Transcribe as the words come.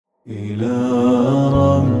إلى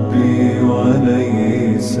ربي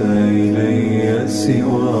وليس إلي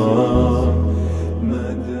سواه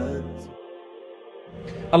مددت.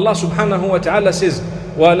 Allah subhanahu wa ta'ala says,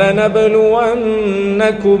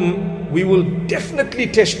 وَلَنَبْلُوَنَّكُمْ, we will definitely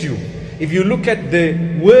test you. If you look at the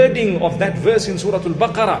wording of that verse in Surah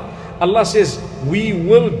Al-Baqarah, Allah says, we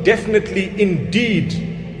will definitely indeed,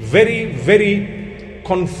 very, very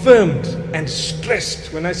confirmed and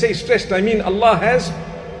stressed. When I say stressed, I mean Allah has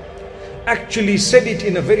actually said it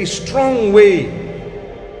in a very strong way.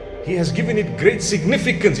 He has given it great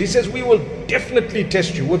significance. He says, we will definitely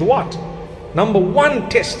test you. With what? Number one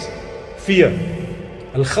test, fear.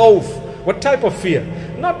 Al-khawf. What type of fear?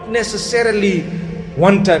 Not necessarily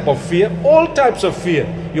one type of fear, all types of fear.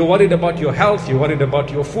 You're worried about your health, you're worried about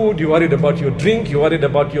your food, you're worried about your drink, you're worried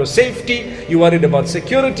about your safety, you're worried about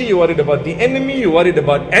security, you're worried about the enemy, you're worried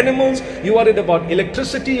about animals, you're worried about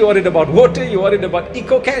electricity, you're worried about water, you're worried about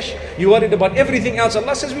eco-cash, you're worried about everything else.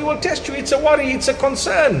 Allah says, we will test you. It's a worry, it's a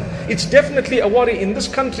concern. It's definitely a worry. In this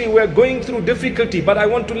country, we're going through difficulty, but I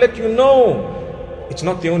want to let you know, it's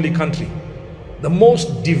not the only country. The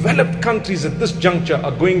most developed countries at this juncture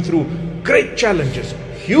are going through great challenges,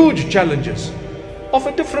 huge challenges of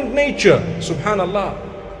a different nature.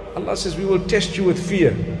 Subhanallah. Allah says, we will test you with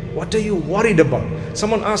fear. What are you worried about?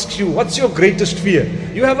 Someone asks you, what's your greatest fear?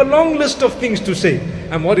 You have a long list of things to say.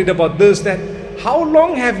 I'm worried about this, that. How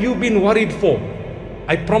long have you been worried for?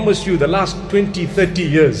 I promise you, the last 20, 30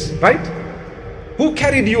 years, right? Who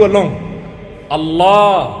carried you along?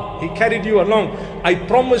 Allah. He carried you along. I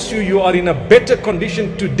promise you, you are in a better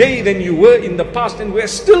condition today than you were in the past, and we're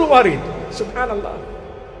still worried. Subhanallah.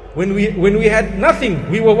 When we had nothing,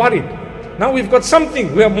 we were worried. Now we've got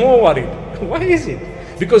something, we are more worried. Why is it?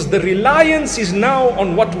 Because the reliance is now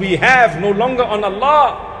on what we have, no longer on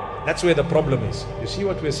Allah. That's where the problem is. You see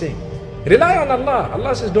what we're saying? Rely on Allah.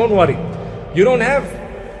 Allah says, don't worry. You don't have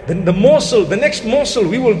the morsel, the next morsel,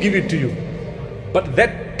 we will give it to you. But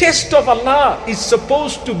that test of Allah is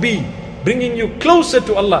supposed to be bringing you closer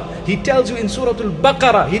to Allah. He tells you in Surah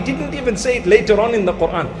Al-Baqarah. He didn't even say it later on in the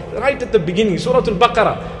Quran. Right at the beginning, Surah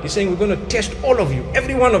Al-Baqarah, He's saying, we're going to test all of you,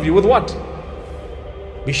 every one of you, with what?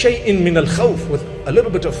 بِشَيْءٍ مِّنَ الْخَوْفِ, with a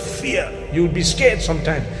little bit of fear. You will be scared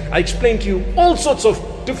sometimes. I explained to you all sorts of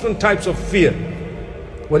different types of fear.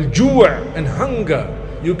 وَالْجُوعِ, and hunger.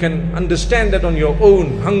 You can understand that on your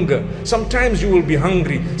own, hunger. Sometimes you will be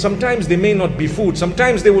hungry. Sometimes there may not be food.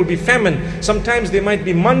 Sometimes there will be famine. Sometimes there might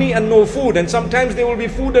be money and no food. And sometimes there will be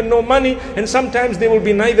food and no money. And sometimes there will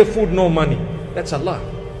be neither food nor money. That's Allah.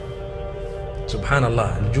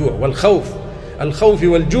 Subhanallah. Al-ju' wal-khawf. Al-khawfi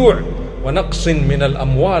wal-ju' wa naqsin min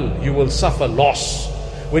al-amwal. You will suffer loss.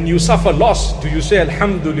 When you suffer loss, do you say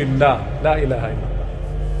Alhamdulillah? La ilaha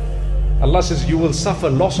illallah. Allah says you will suffer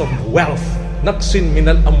loss of wealth. Naqsin min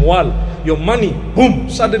al-amwal. Your money, boom,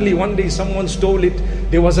 suddenly one day someone stole it.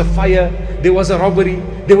 There was a fire, there was a robbery,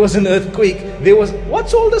 there was an earthquake,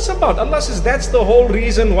 what's all this about? Allah says that's the whole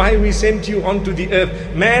reason why we sent you onto the earth.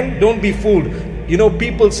 Man, don't be fooled. You know,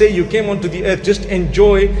 people say you came onto the earth, just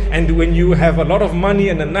enjoy, and when you have a lot of money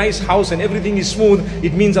and a nice house and everything is smooth,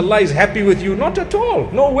 it means Allah is happy with you. Not at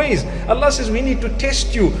all, no ways. Allah says we need to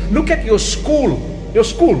test you. Look at your school to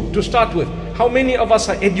start with. How many of us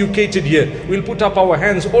are educated here? We'll put up our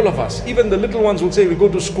hands, all of us. Even the little ones will say, we go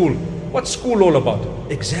to school. What's school all about?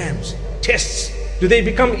 Exams, tests. Do they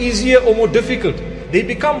become easier or more difficult? They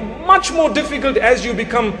become much more difficult as you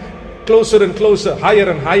become closer and closer, higher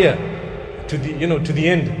and higher to the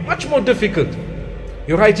end. Much more difficult.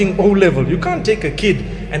 You're writing O-level. You can't take a kid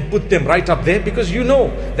and put them right up there because you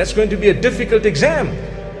know that's going to be a difficult exam.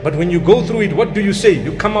 But when you go through it, what do you say?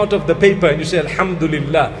 You come out of the paper and you say,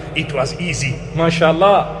 Alhamdulillah, it was easy.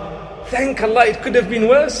 MashaAllah. Thank Allah, it could have been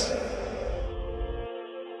worse.